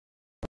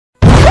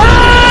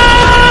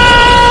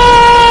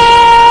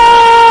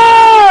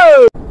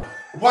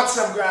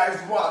What's up, guys?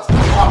 What's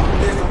up?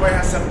 This is the very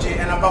handsome J,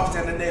 and I'm back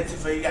with another episode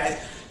for you guys.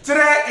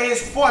 Today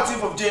is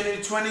 14th of January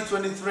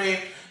 2023.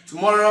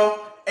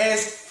 Tomorrow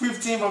is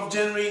 15th of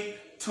January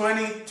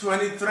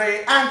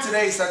 2023, and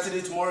today is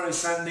Saturday. Tomorrow is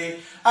Sunday.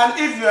 And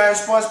if you are a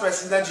sports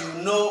person, that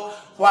you know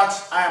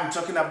what I am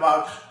talking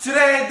about.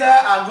 Today there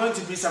are going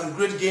to be some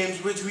great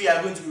games which we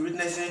are going to be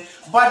witnessing.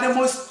 But the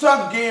most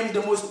talked game,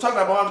 the most talked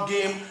about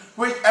game,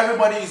 which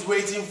everybody is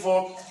waiting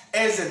for,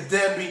 is a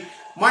derby.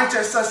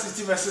 Manchester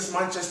City versus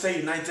Manchester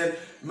United.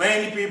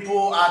 Many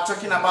people are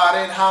talking about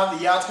it, how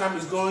the outcome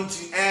is going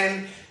to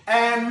end,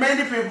 and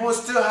many people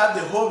still have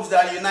the hopes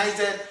that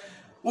United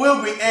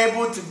will be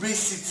able to beat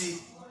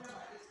City.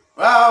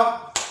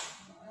 Well,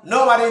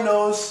 nobody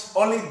knows,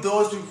 only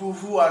those people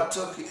who are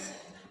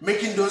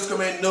making those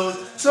comments knows.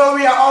 So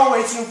we are all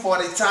waiting for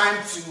the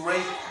time to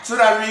wait so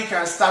that we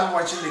can start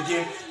watching the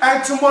game.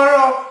 And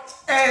tomorrow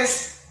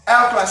is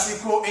El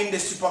Classico in the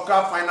Super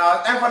Cup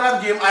final, and for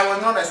that game I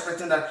was not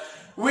expecting that.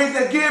 With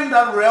the game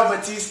that Real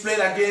Betis played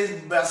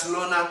against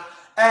Barcelona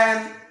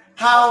and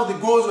how the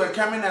goals were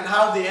coming and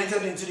how they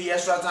entered into the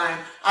extra time,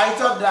 I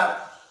thought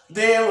that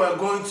they were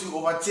going to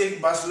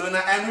overtake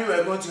Barcelona and we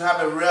were going to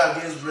have a Real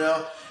against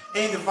Real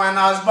in the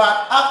finals.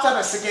 But after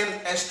the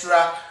second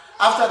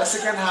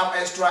half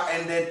extra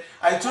ended,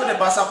 I told the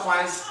Barca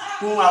fans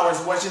whom I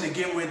was watching the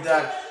game with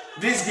that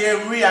this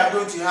game we are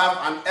going to have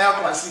an El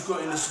Clasico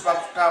in the Super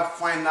Cup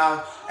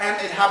final, and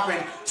it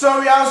happened. So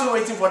we are also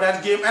waiting for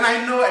that game, and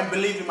I know and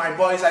believe in my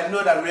boys. I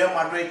know that Real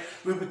Madrid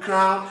will be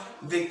crowned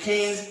the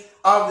kings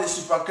of the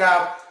Super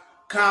Cup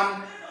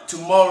come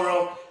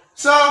tomorrow.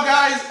 So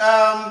guys,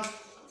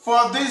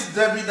 for this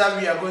derby that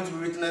we are going to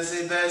be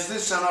witnessing, there's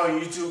this channel on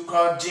YouTube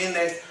called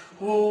GNext,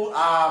 who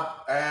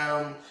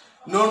are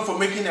known for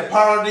making a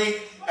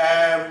parody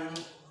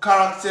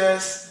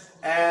characters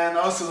and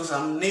also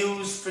some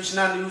news,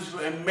 fictional news,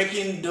 and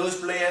making those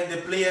players,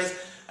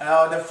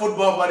 the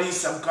football bodies,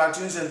 some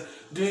cartoons, and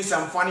doing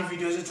some funny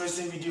videos,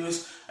 interesting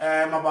videos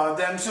about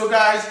them. So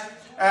guys,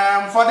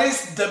 for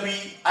this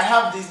derby, I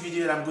have this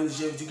video that I'm going to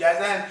share with you guys,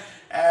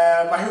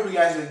 and I hope you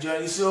guys enjoy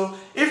it. So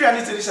if you are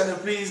new to this channel,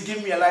 please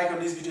give me a like on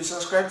this video,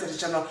 subscribe to the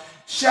channel,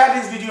 share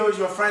this video with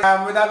your friends.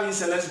 With that being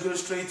said, let's go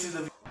straight to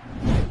the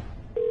video.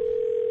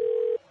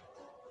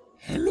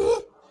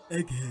 Hello?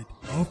 Egghead,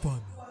 how far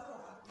now?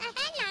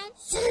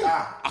 See,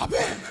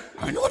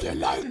 I know they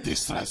like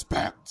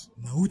disrespect.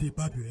 Now who they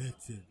barb your head,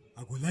 sir?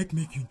 I go like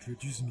make you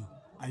introduce me.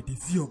 I dey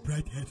see your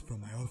bright head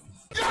from my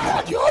office.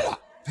 Guardiola!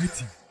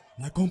 Waiting,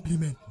 na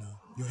compliment now.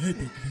 Your head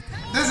dey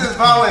glitter. This is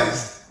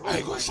violence.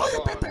 I go show you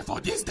Pepe for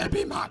this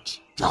derby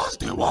match. Just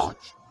the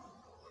watch.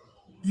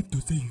 If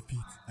to say you fit,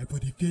 I for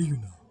dey fear you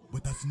now.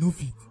 But as you no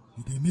fit,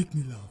 you dey make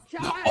me laugh.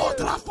 Now Old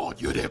Trafford,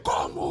 you dey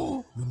come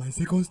oh. Na my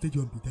second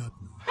stadium be that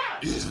now.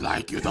 It's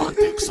like you don't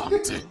take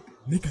something.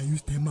 Make I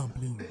use 10 man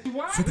play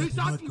you, so that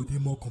the match go dey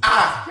more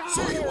competitive.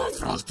 So you want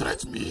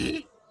frustrate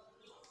me?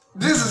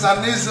 This is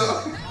an issue.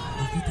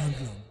 You fit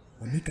handle am,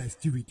 or make I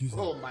still reduce it.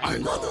 I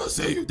know no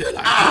say you dey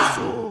like this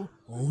so.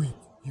 Or wait,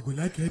 you go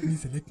like help me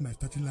select my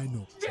starting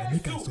lineup, or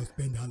make I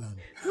suspend Haaland.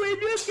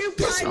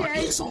 This your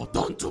insult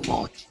done too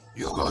much.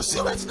 You go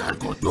see what I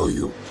go do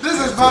you. This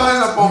is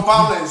violence upon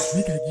violence.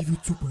 Make I give you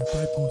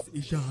 2.5 goals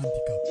Asia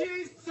handicap.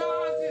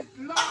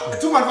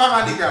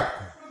 2.5 handicap.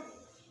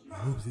 I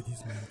hope that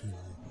this man game.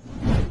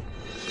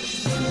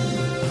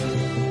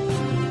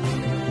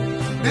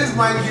 This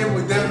mind game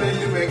would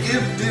definitely work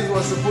if this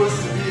was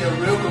supposed to be a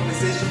real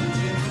conversation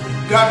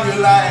between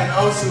Guardiola and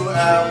also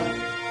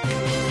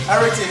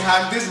Eric Ten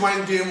Hag. This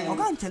mind game would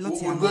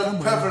go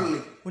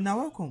perfectly. Una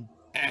welcome.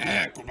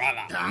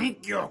 Kubala.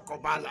 Thank you,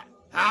 Kubala.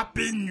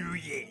 Happy New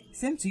Year.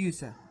 Same to you,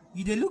 sir.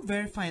 You dey look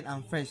very fine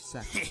and fresh,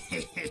 sir.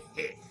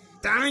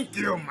 Thank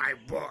you, my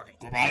boy.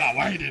 Kubala,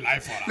 why you dey lie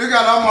for? Look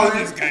at how much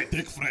This guy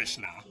take fresh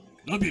now.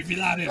 No be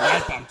Villarreal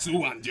wipe am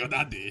 2-1 the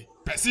other day.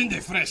 Person dey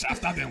fresh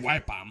after them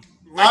wipe am.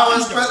 I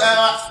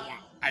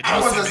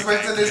was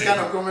expecting this kind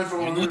of comment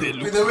from him with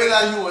the way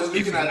that he was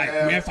looking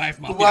at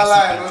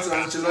Kubala and also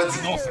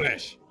Ancelotti. No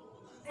fresh.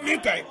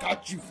 Make I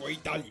catch you for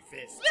Italy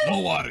first.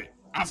 No worry.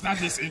 After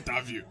this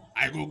interview,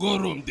 I go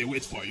Rome. They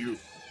wait for you.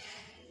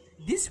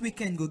 This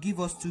weekend go give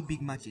us two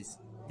big matches: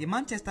 the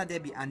Manchester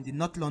Derby and the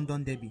North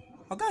London Derby.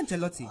 Oga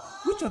Ancelotti,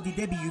 which of the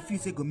derby you feel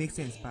say go make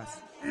sense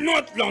pass?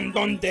 Not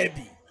London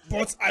Derby,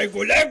 but I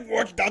go like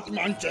watch that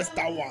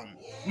Manchester one.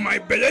 My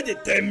belly dey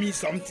tell me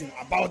something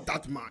about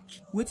that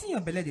match. Wetin your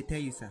belle dey tell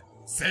you, sir?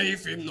 Say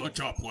if him no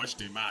chop watch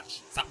the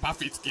match, Sapa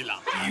fit kill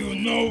am. You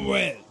know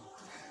well.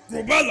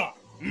 Kubala,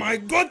 my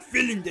gut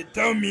feeling dey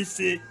tell me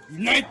say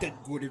United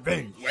go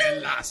revenge.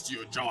 When last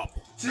you chop?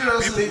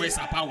 Seriously? People wey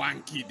Sapa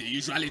wan kill, they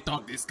usually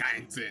talk this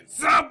kind thing.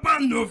 Sapa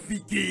no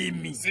fit kill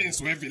me.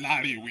 Since when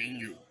Villarreal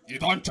win you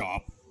don't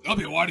chop? No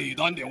be worry, you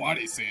don't dey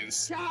worry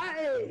since.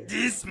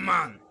 This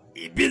man,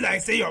 e be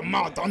like say your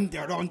mouth don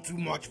dey run too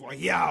much for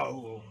here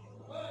oh.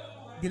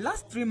 The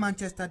last 3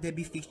 Manchester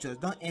Derby fixtures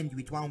don't end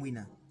with one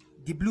winner,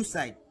 the blue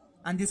side,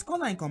 and the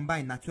scoreline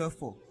combined na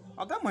 12-4.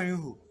 Oga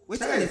Mourinho,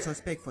 wetin you dey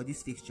suspect for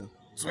this fixture?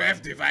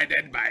 12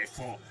 divided by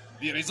 4.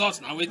 The results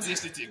now waiting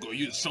City go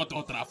use shut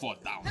Old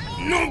Trafford down.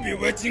 No be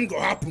wetin go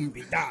happen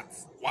be that.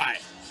 Why?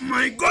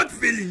 My gut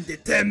feeling dey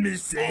tell me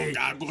say.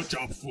 Oga go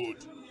chop food.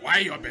 Why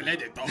your belle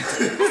dey talk to?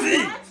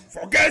 See,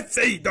 forget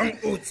say you don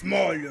old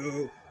small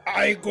o.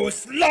 I go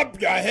slap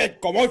your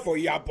head comot for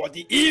your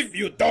body if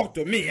you talk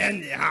to me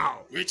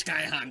anyhow. Which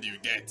kind hand you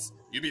get?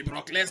 You be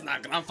Brock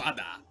Lesnar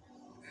grandfather.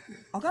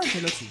 Oga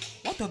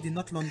Ancelotti, what of the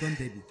North London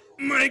derby?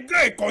 My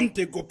guy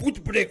Conte go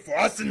put break for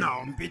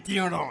Arsenal on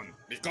beating run.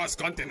 Because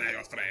Conte na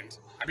your friend.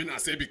 I mean I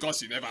say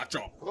because you never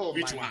chop. Oh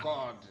Which my one?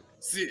 God.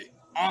 See,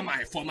 all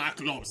my former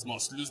clubs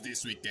must lose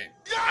this weekend.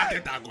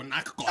 Ateta go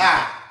knack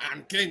Conte,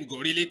 and Kane go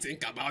really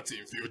think about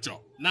him future.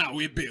 Now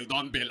we build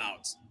on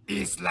bailout.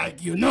 It's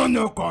like you no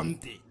know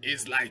Conte.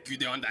 It's like you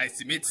dey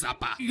underestimate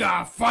Sapa.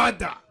 Your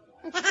father.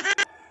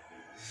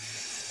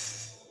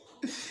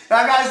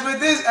 Now, guys, with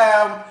this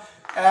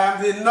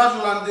the North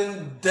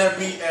London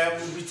derby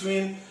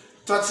between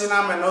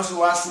Tottenham and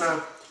also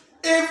Arsenal,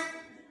 if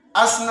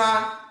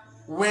Arsenal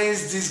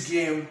wins this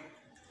game,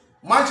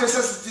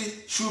 Manchester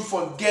City should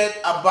forget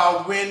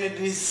about winning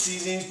this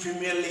season's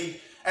Premier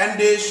League, and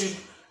they should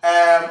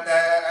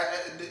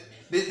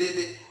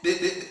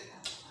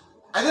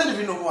I don't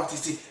even know what to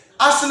say.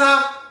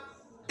 Arsenal,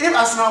 if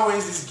Arsenal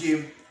wins this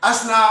game,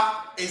 Arsenal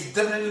is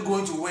definitely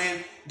going to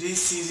win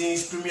this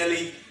season's Premier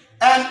League.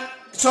 And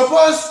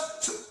suppose,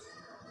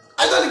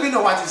 I don't even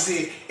know what to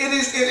say. It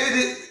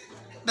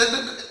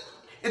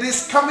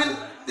is coming.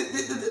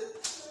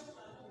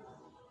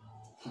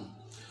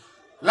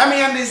 Let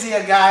me end this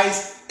here,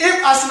 guys.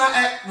 If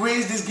Arsenal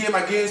wins this game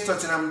against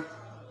Tottenham,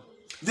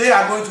 they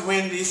are going to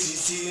win this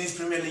season's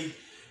Premier League.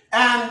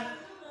 And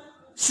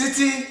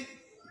City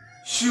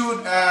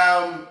should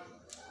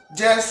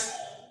just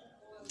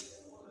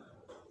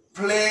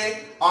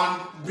play on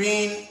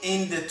being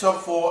in the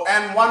top 4.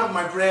 And one of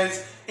my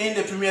prayers in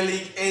the Premier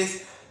League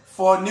is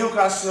for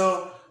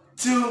Newcastle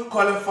to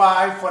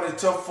qualify for the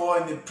top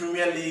 4 in the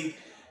Premier League.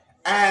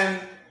 And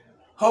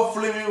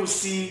hopefully we will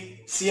see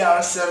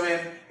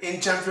CR7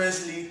 in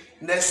Champions League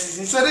next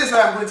season. So this is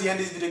why I'm going to end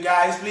this video,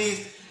 guys.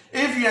 Please,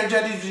 if you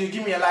enjoyed this video,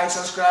 give me a like,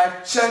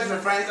 subscribe, share it with your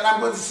friends, and I'm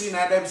going to see you in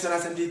another episode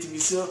of SMJ TV.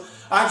 So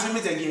until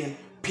we meet again,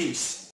 peace.